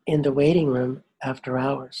circles in the waiting room after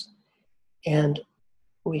hours. And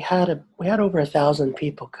we had over 1,000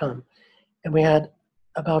 people come, and we had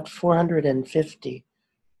about 450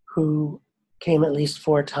 who came at least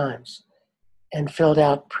 4 times and filled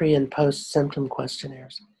out pre and post symptom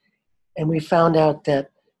questionnaires. And we found out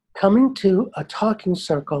that coming to a talking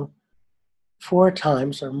circle 4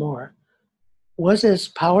 times or more was as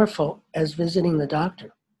powerful as visiting the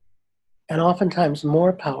doctor, and oftentimes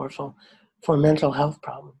more powerful for mental health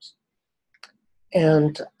problems.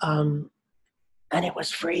 And it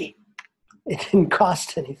was free. It didn't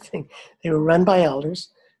cost anything. They were run by elders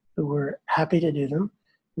who were happy to do them.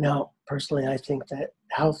 Now, personally, I think that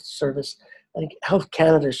Health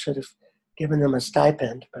Canada should have given them a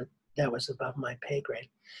stipend, but that was above my pay grade.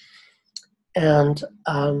 And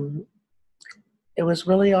it was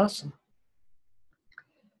really awesome.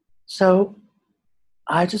 So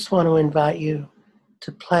I just want to invite you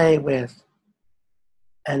to play with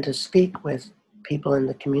and to speak with people in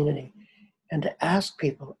the community and to ask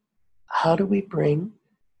people, how do we bring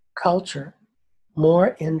culture more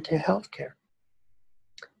into healthcare?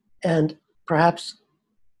 And perhaps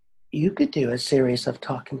you could do a series of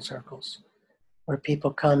talking circles where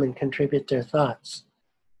people come and contribute their thoughts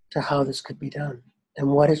to how this could be done and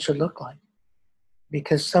what it should look like.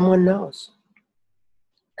 Because someone knows,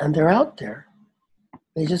 and they're out there.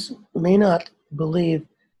 They just may not believe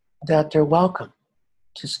that they're welcome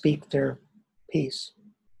to speak their piece.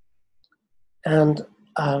 And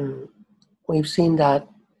we've seen that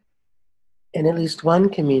in at least one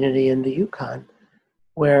community in the Yukon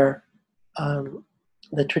where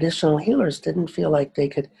the traditional healers didn't feel like they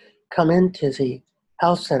could come into the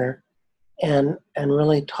health center and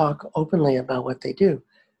really talk openly about what they do.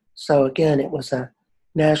 So again, it was a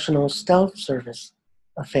national stealth service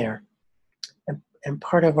affair. And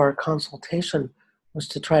part of our consultation was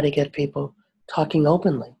to try to get people talking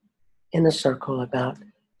openly in a circle about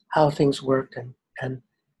how things worked and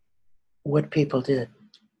what people did.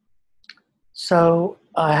 So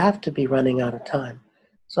I have to be running out of time.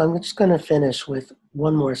 So I'm just going to finish with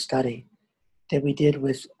one more study that we did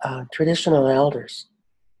with traditional elders.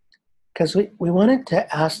 Because we wanted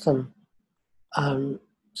to ask them,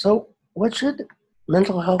 so what should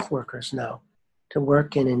mental health workers know to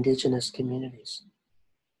work in indigenous communities?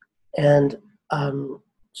 And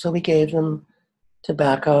so we gave them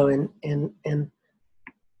tobacco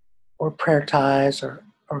or prayer ties or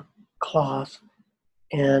cloth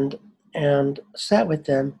and sat with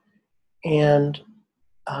them and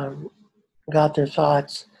got their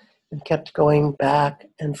thoughts and kept going back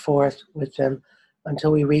and forth with them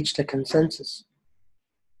until we reached a consensus.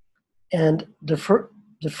 And the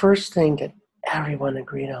first thing that everyone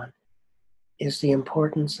agreed on is the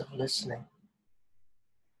importance of listening.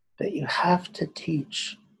 That you have to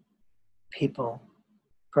teach people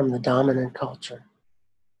from the dominant culture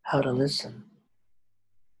how to listen.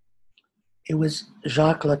 It was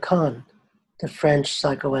Jacques Lacan, the French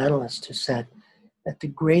psychoanalyst, who said that the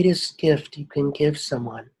greatest gift you can give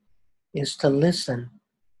someone is to listen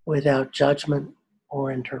without judgment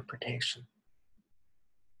or interpretation.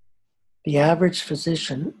 The average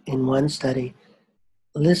physician in one study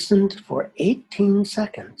listened for 18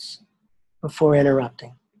 seconds before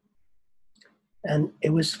interrupting. And it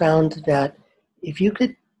was found that if you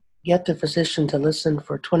could get the physician to listen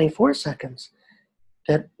for 24 seconds,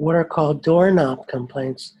 that what are called doorknob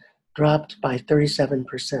complaints dropped by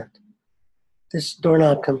 37%. This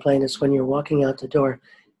doorknob complaint is when you're walking out the door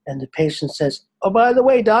and the patient says, "Oh, by the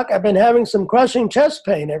way, doc, I've been having some crushing chest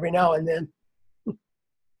pain every now and then."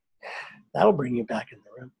 That'll bring you back in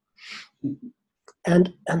the room.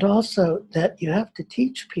 And also that you have to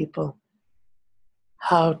teach people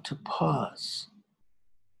how to pause.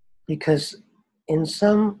 Because in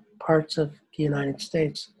some parts of the United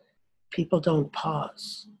States, people don't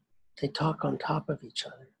pause. They talk on top of each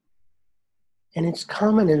other. And it's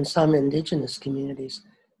common in some indigenous communities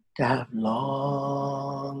to have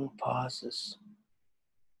long pauses.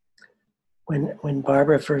 When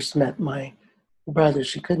Barbara first met my brother,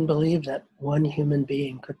 she couldn't believe that one human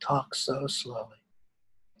being could talk so slowly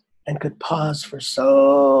and could pause for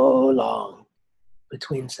so long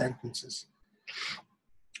between sentences.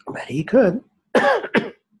 But he could.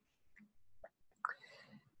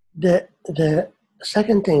 The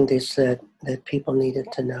second thing they said that people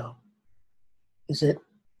needed to know is that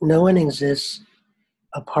no one exists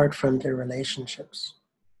apart from their relationships.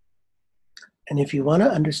 And if you want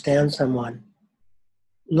to understand someone,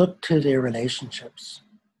 look to their relationships.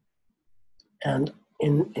 And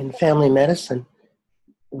in family medicine,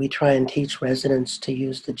 we try and teach residents to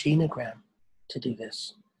use the genogram to do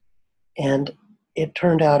this. And it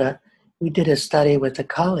turned out we did a study with a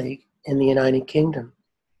colleague in the United Kingdom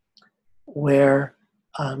where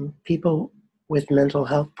people with mental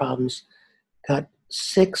health problems got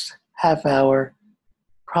 6 half-hour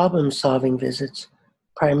problem-solving visits,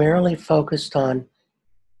 primarily focused on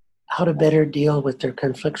how to better deal with their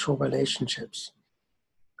conflictual relationships.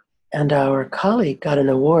 And our colleague got an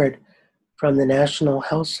award from the National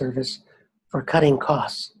Health Service for cutting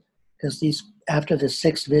costs, because after the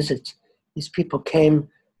 6 visits, these people came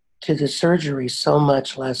to the surgery so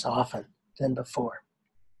much less often than before.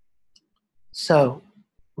 So,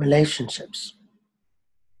 relationships.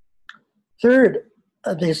 Third,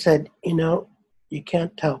 they said, you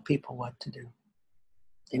can't tell people what to do.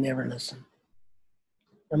 They never listen.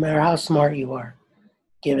 No matter how smart you are,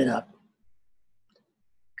 give it up.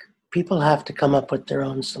 People have to come up with their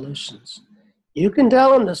own solutions. You can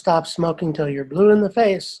tell them to stop smoking till you're blue in the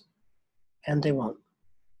face, and they won't.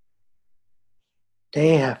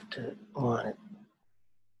 They have to want it.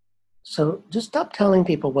 So just stop telling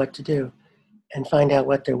people what to do and find out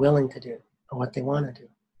what they're willing to do or what they want to do.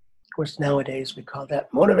 Of course, nowadays we call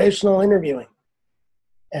that motivational interviewing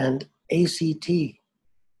and ACT.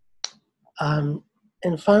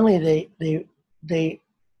 And finally, they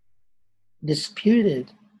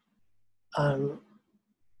disputed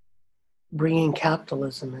bringing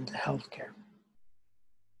capitalism into healthcare.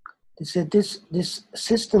 They said this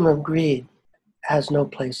system of greed has no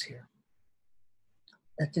place here.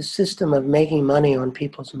 That this system of making money on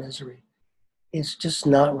people's misery is just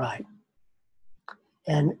not right.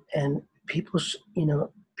 And people,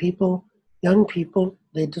 young people,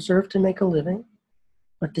 they deserve to make a living,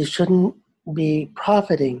 but they shouldn't be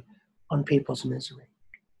profiting on people's misery.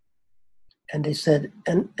 And they said,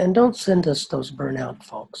 and don't send us those burnout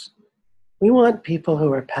folks. We want people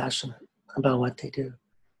who are passionate about what they do,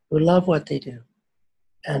 who love what they do,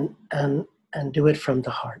 and do it from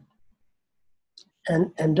the heart.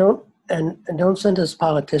 And don't send us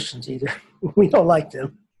politicians either. We don't like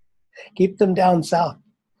them. Keep them down south.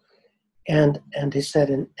 And they said,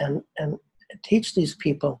 and teach these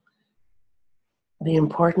people the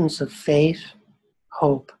importance of faith,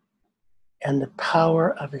 hope, and the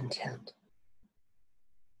power of intent.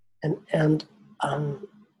 And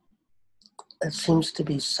it seems to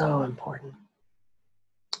be so important.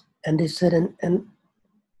 And they said, and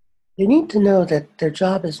you need to know that their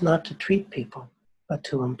job is not to treat people, but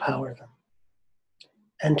to empower them.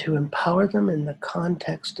 And to empower them in the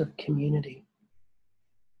context of community.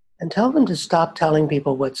 And tell them to stop telling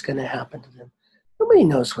people what's going to happen to them. Nobody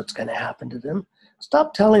knows what's going to happen to them.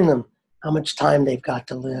 Stop telling them how much time they've got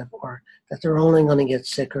to live or that they're only going to get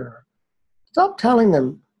sicker. Stop telling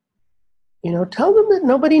them, tell them that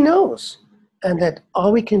nobody knows and that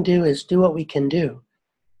all we can do is do what we can do.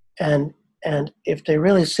 And if they're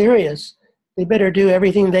really serious, they better do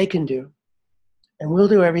everything they can do. And we'll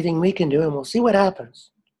do everything we can do and we'll see what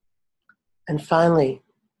happens. And finally,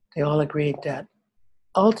 they all agreed that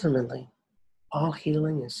ultimately, all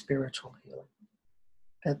healing is spiritual healing.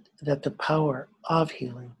 That the power of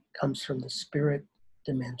healing comes from the spirit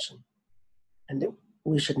dimension. And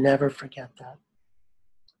we should never forget that.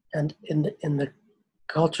 And in the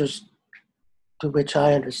cultures to which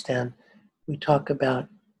I understand, we talk about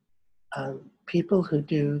people who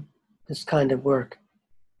do this kind of work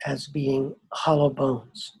as being hollow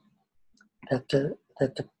bones. That the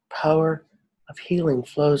power of healing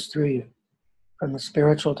flows through you from the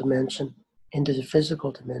spiritual dimension into the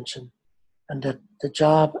physical dimension, and that the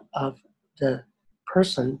job of the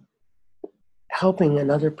person helping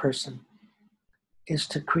another person is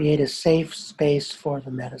to create a safe space for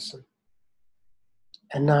the medicine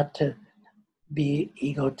and not to be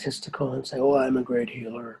egotistical and say, oh, I'm a great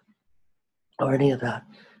healer or any of that,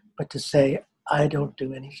 but to say, I don't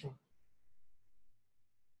do anything.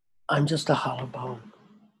 I'm just a hollow bone.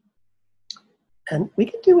 And we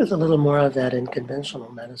can do with a little more of that in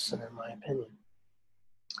conventional medicine, in my opinion.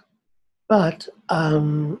 But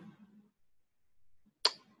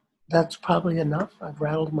that's probably enough. I've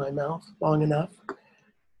rattled my mouth long enough.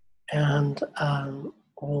 And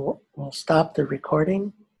we'll stop the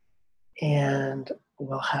recording and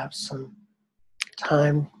we'll have some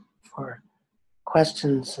time for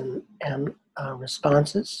questions and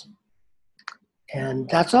responses. And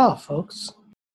that's all, folks.